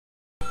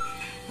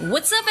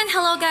What's up and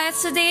hello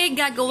guys! Today,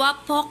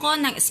 gagawa po ko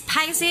ng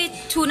spicy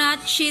tuna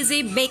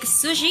cheesy baked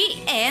sushi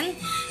and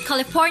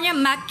California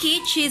maki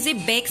cheesy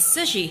baked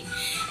sushi.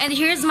 And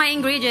here's my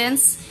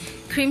ingredients: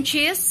 cream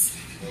cheese,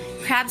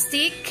 crab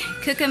stick,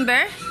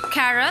 cucumber,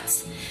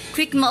 carrots,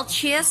 quick melt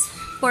cheese,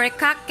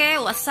 porikake,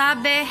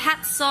 wasabi,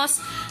 hot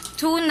sauce,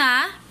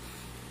 tuna,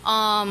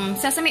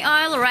 sesame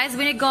oil, rice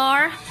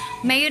vinegar,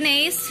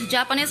 mayonnaise,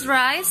 Japanese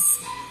rice,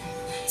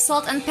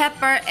 salt and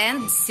pepper,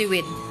 and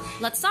seaweed.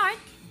 Let's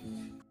start!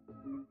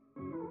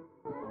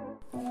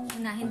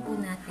 Unahin po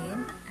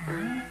natin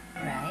ang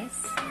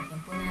rice.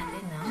 Lagyan po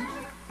natin ng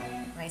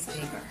rice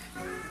vinegar.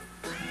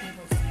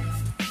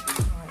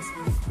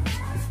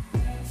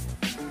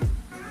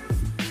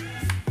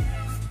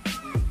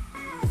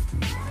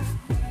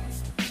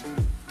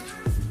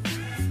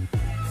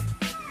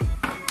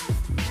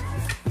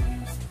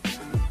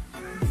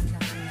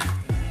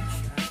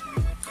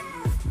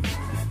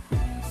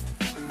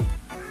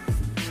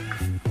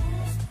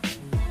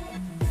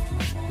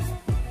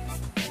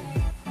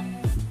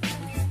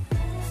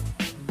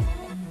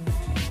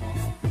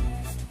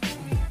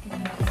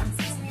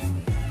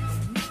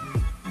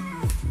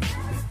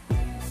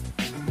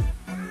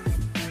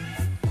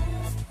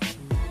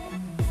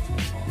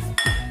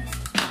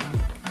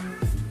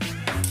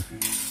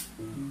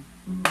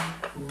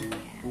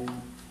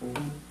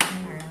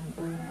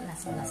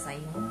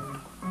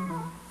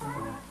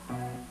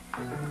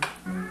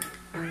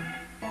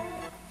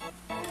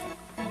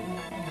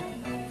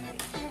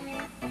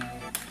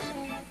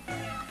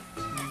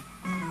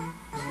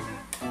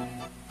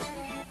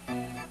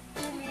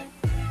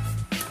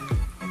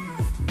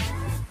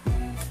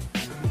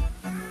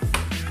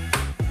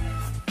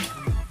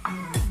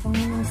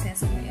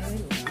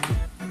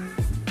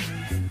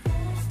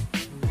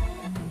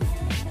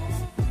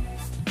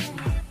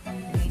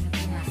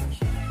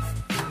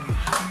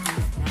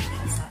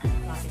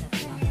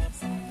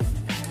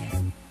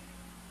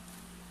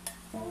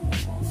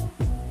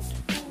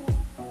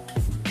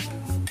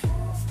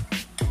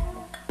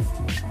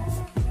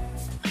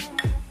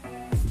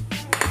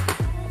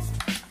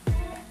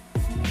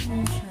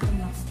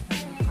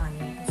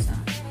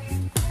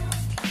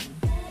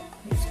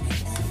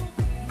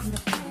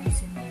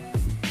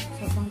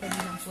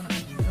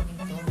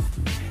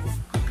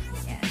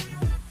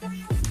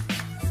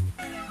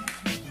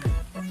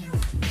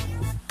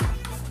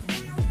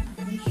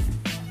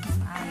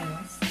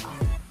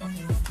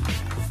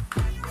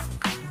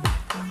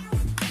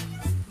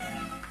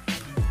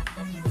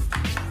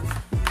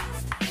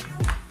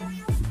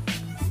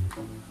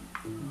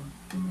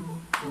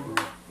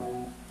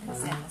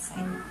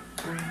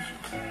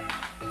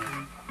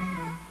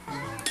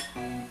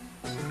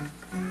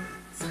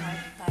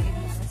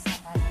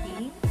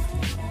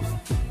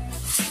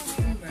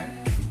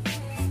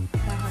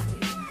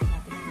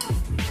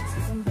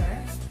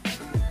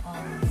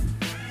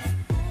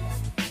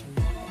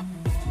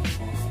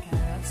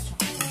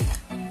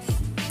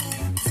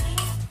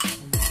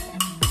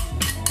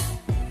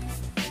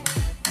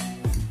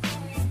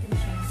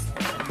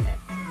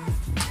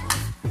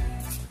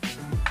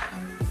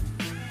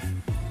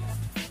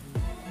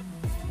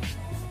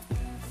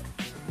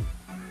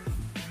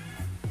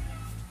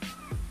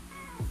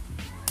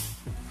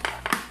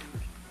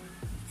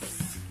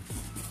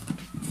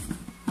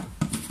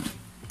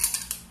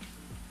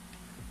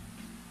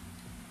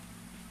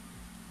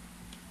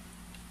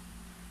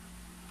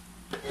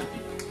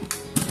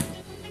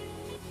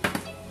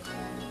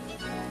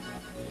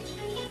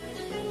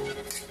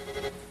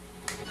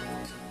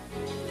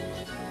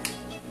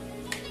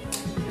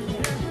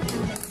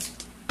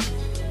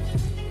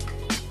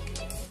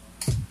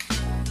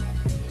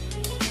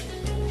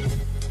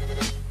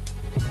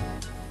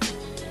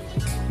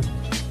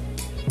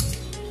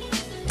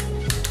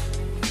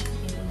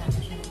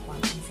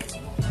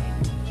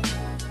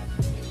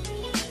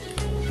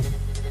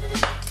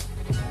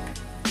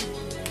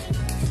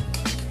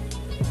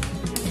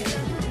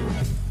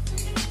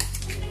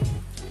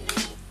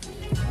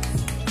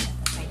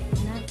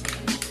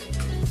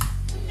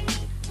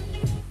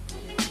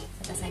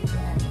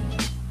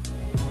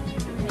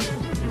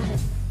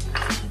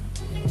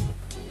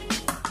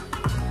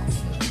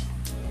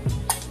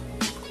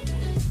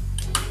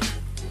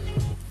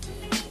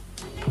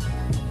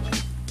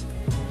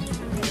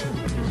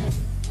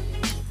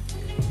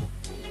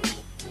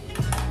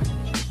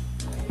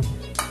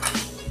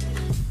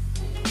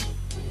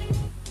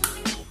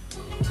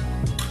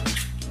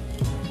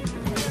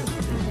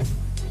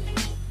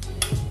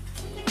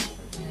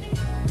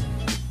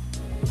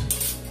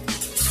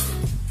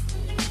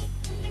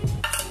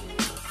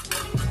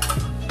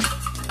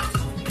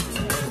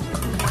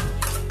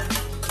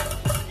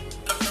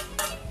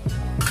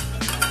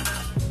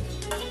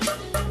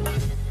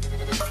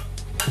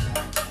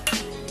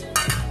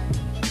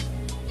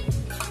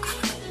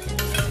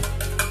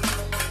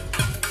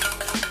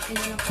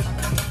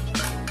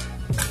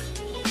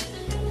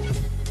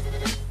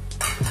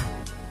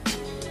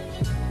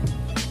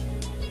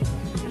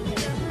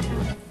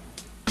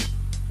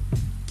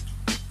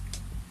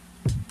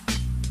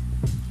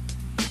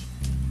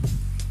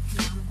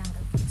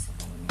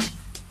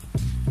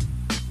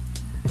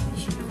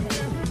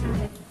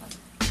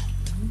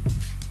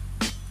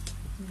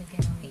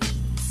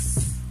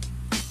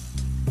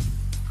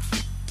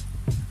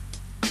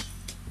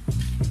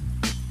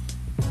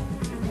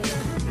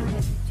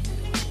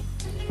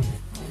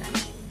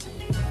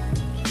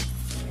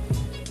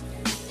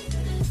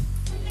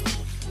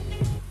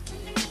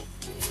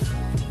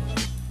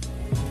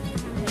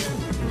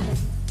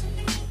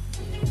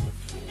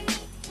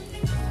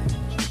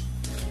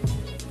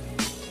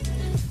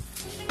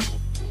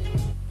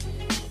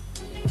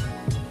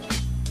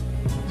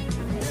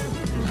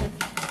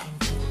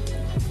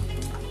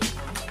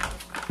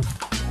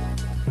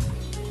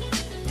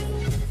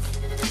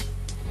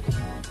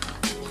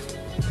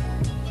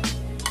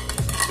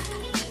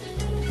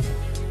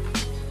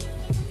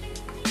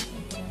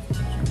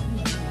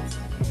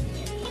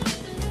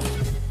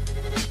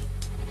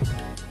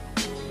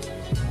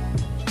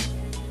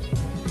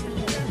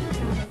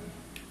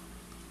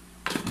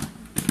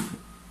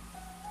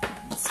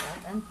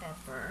 and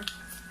pepper.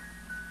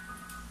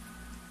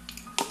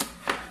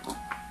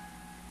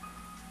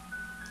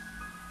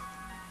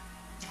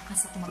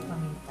 Kasi ako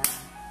magpaminta.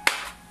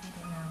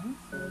 Ito ng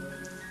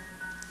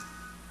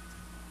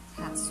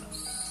hot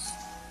sauce.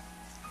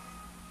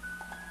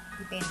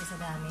 Depende sa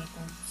dami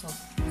kung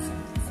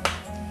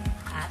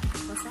at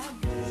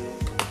wasabi.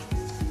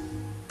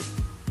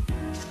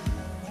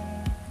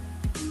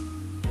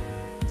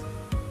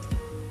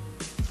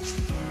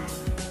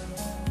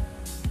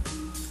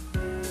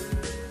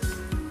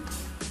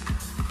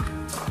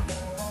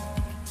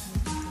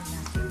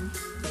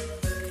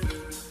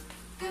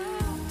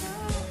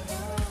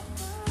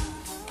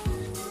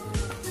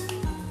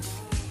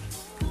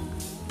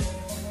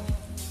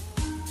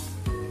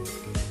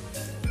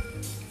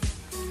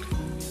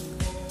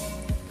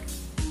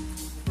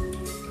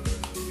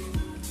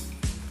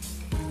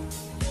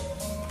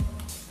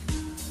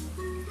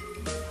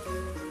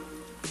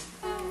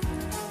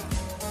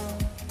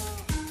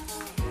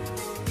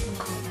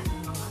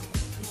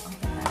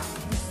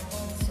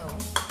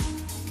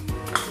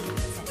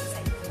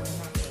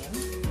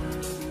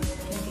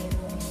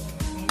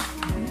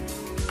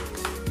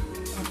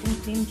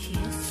 Cream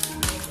cheese.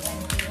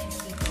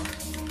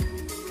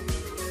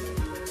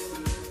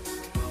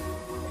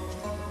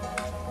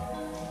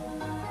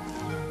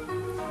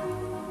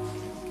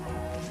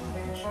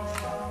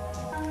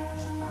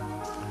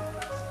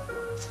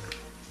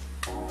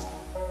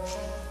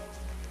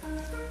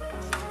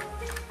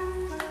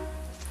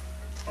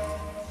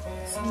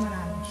 So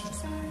maraming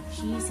cheese.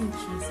 Cheesy.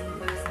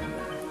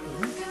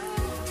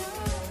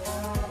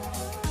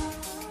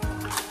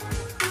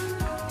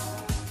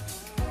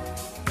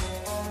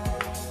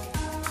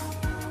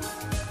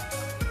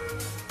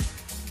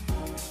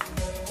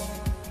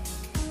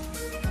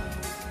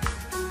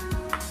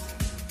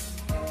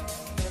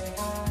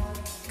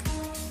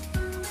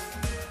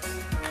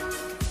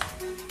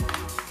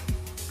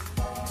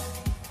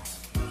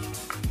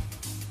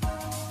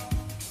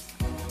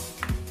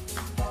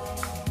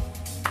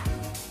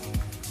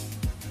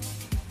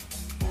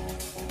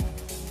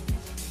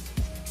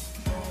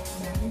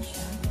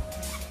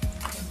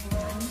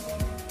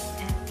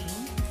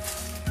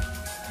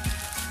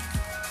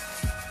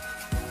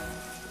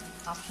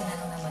 Optional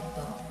lang naman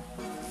to.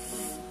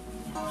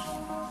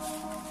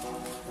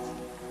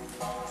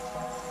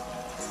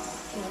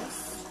 Yes.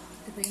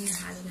 Ito yung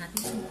nahalo natin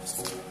sa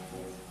mousse.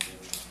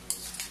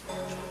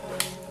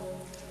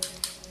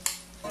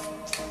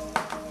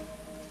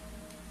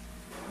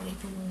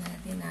 Ito muna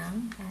natin ang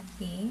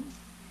ating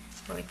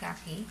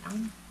torikake,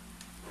 ang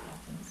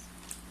toppings.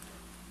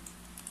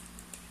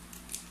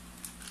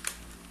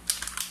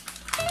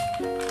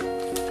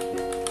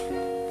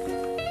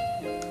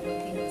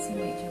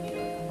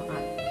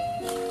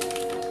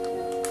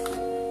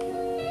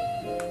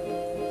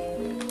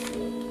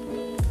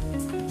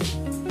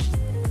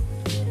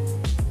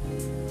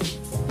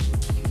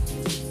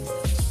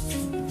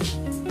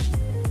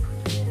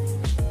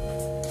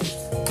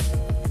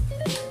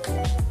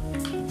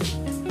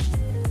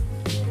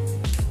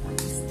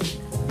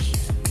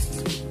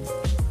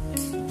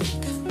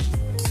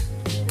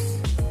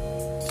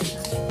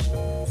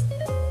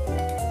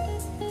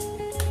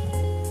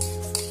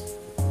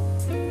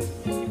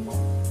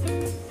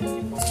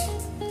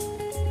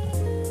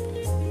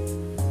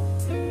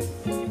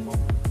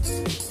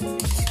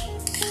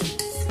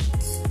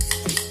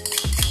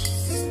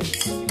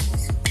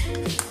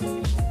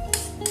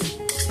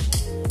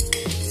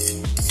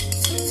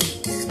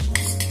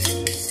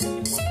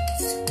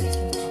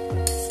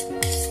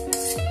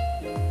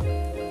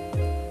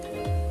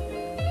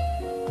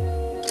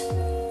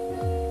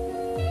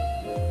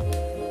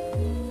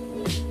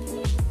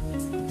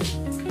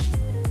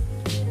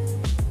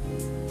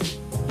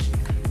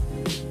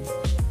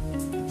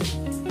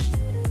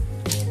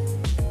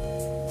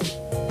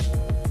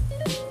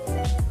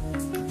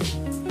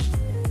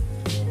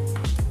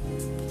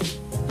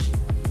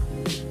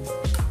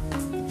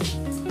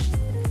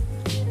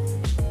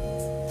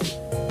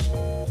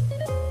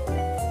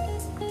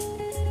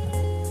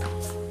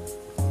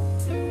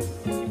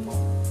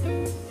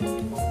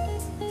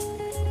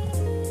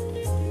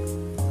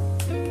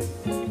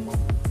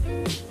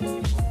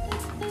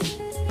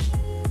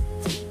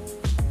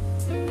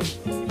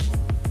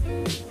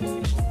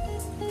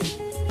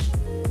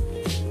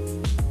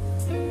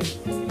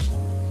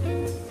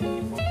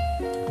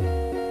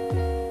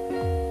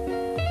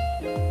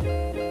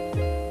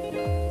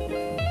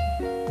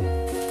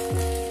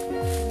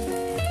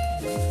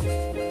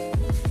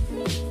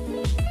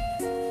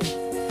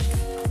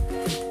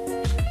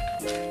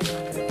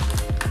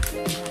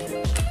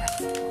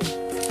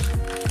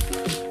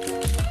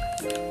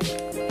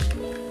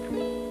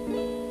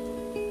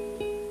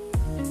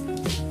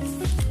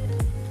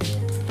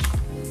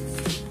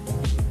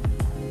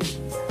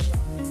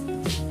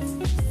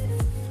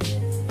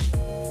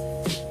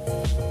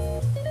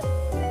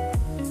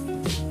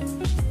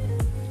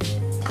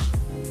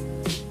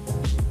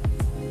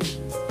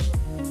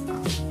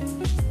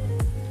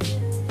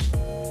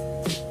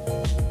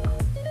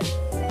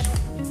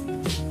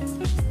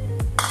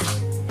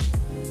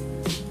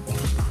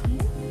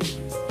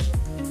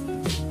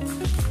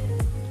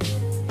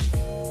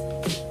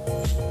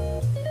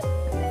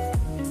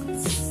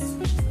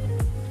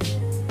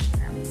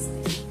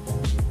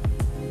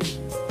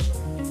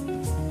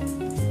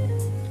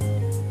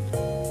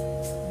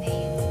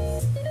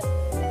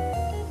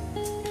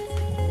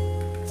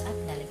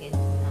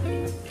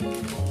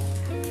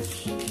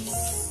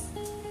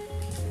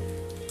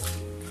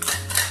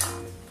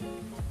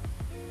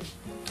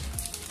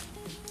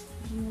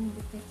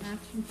 natin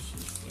ating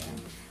cheese. Yan.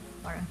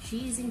 Parang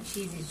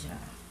cheesy siya.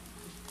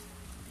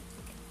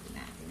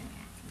 Tignan natin ang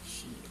ating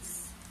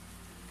cheese.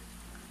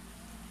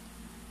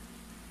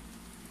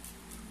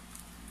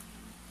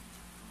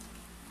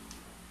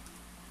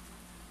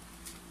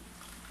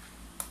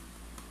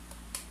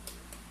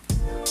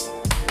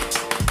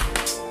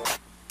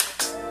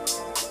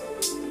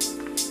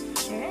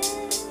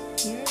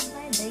 Here's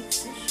my baked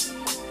sushi.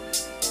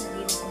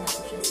 Nalilito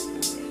natin siya sa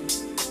tubig.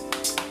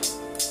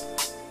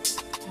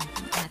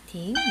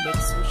 Ating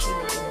baked sushi.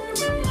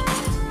 Lagyan natin siya